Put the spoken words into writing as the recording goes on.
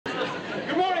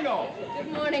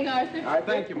morning, Arthur. All right,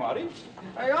 thank you, Maude.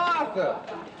 Hey, Arthur!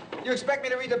 You expect me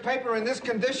to read the paper in this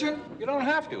condition? You don't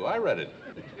have to. I read it.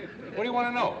 What do you want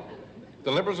to know?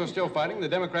 The liberals are still fighting, the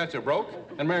Democrats are broke,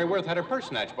 and Mary Worth had her purse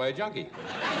snatched by a junkie.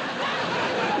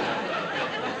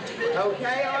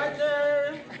 Okay,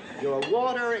 Arthur. Your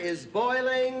water is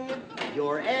boiling.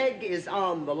 Your egg is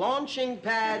on the launching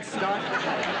pad. Start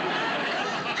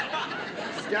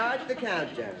the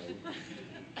countdown.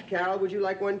 Carol, would you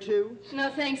like one, too?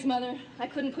 No, thanks, Mother. I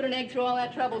couldn't put an egg through all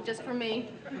that trouble just for me.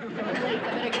 I'm late.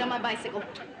 I better get on my bicycle.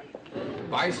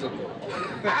 Bicycle.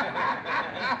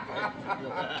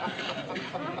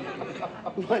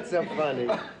 What's so funny?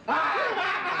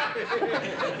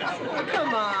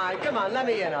 Come on, let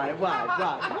me in on it. What?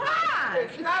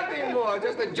 It's nothing more,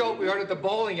 just a joke we heard at the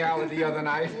bowling alley the other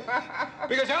night.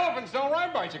 Because elephants don't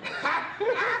ride bicycles.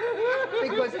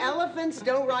 Because elephants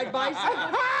don't ride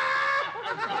bicycles?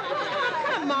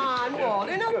 Come on,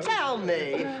 Walter, now tell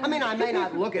me. I mean, I may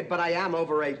not look it, but I am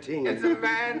over 18. It's a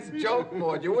man's joke,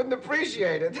 Maude. You wouldn't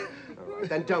appreciate it. All right,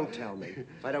 then don't tell me.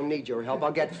 If I don't need your help,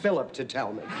 I'll get Phillip to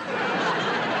tell me.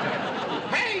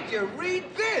 Hey, did you read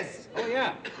this? Oh,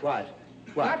 yeah. What?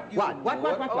 What?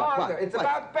 Arthur, it's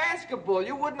about basketball.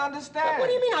 You wouldn't understand. What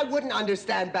do you mean I wouldn't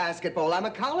understand basketball? I'm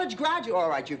a college graduate. All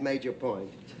right, you've made your point.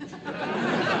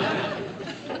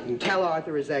 And tell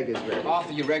Arthur his egg is ready.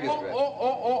 Arthur, your egg is ready.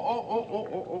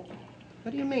 Oh.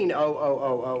 What do you mean,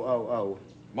 oh?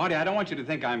 Marty, I don't want you to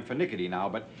think I'm finicky now,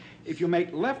 but if you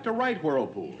make left to right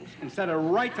whirlpools instead of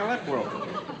right to left whirlpools,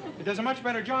 it does a much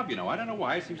better job, you know. I don't know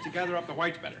why. It seems to gather up the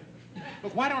whites better.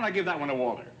 Look, why don't I give that one to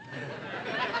Walter?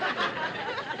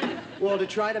 Walter,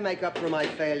 try to make up for my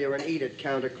failure and eat it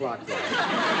counterclockwise.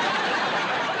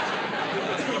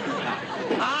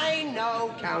 I know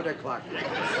counterclockwise.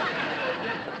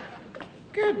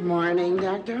 Good morning,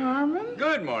 Dr. Harmon.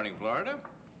 Good morning, Florida.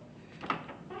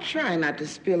 Try not to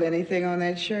spill anything on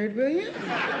that shirt, will you?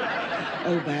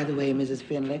 Oh, by the way, Mrs.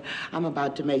 Findlay, I'm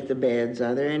about to make the beds.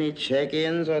 Are there any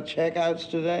check-ins or check-outs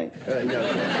today? No.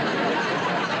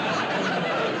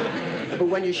 But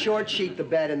when you short sheet the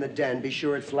bed in the den, be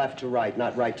sure it's left to right,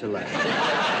 not right to left.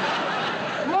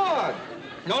 Maud!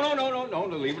 No.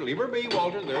 Leave her be,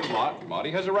 Walter. There's Maud.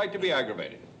 Maudie has a right to be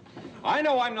aggravated. I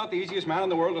know I'm not the easiest man in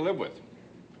the world to live with.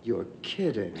 You're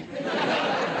kidding.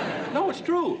 No, it's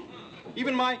true.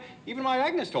 Even my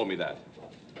Agnes told me that.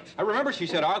 I remember she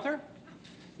said, Arthur,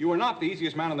 you are not the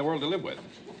easiest man in the world to live with.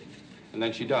 And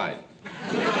then she died.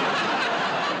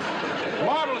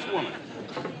 Marvelous woman.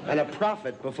 And a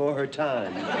prophet before her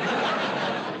time.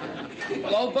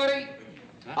 Hello, buddy.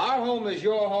 Our home is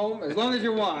your home as long as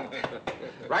you want.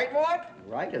 Right, Maude?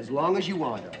 Right, as long as you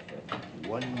want it.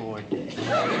 One more day.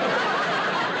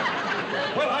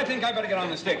 Well, I think I better get on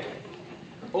the stick.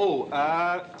 Oh,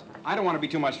 I don't want to be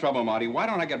too much trouble, Maudie. Why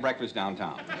don't I get breakfast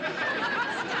downtown?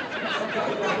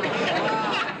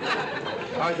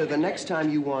 Arthur, the next time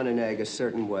you want an egg a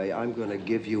certain way, I'm going to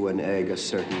give you an egg a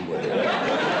certain way.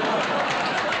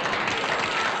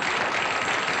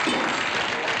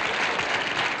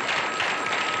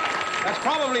 That's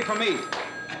probably for me.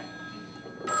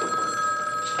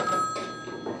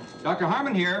 Dr.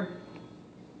 Harmon here.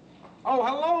 Oh,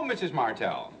 hello, Mrs.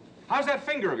 Martell. How's that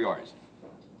finger of yours?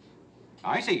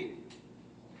 I see.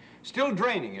 Still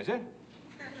draining, is it?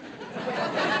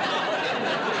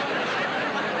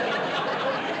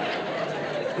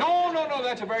 No,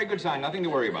 that's a very good sign. Nothing to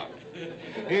worry about.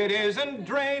 It isn't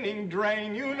draining,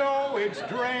 you know it's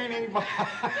draining.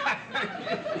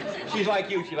 She's like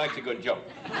you. She likes a good joke.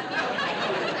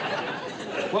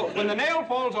 Well, when the nail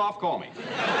falls off, call me.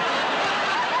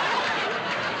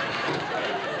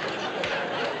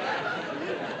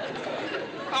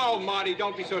 Oh, Marty,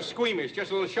 don't be so squeamish.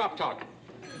 Just a little shop talk.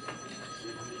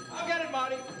 I'll get it,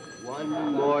 Marty.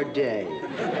 One more day.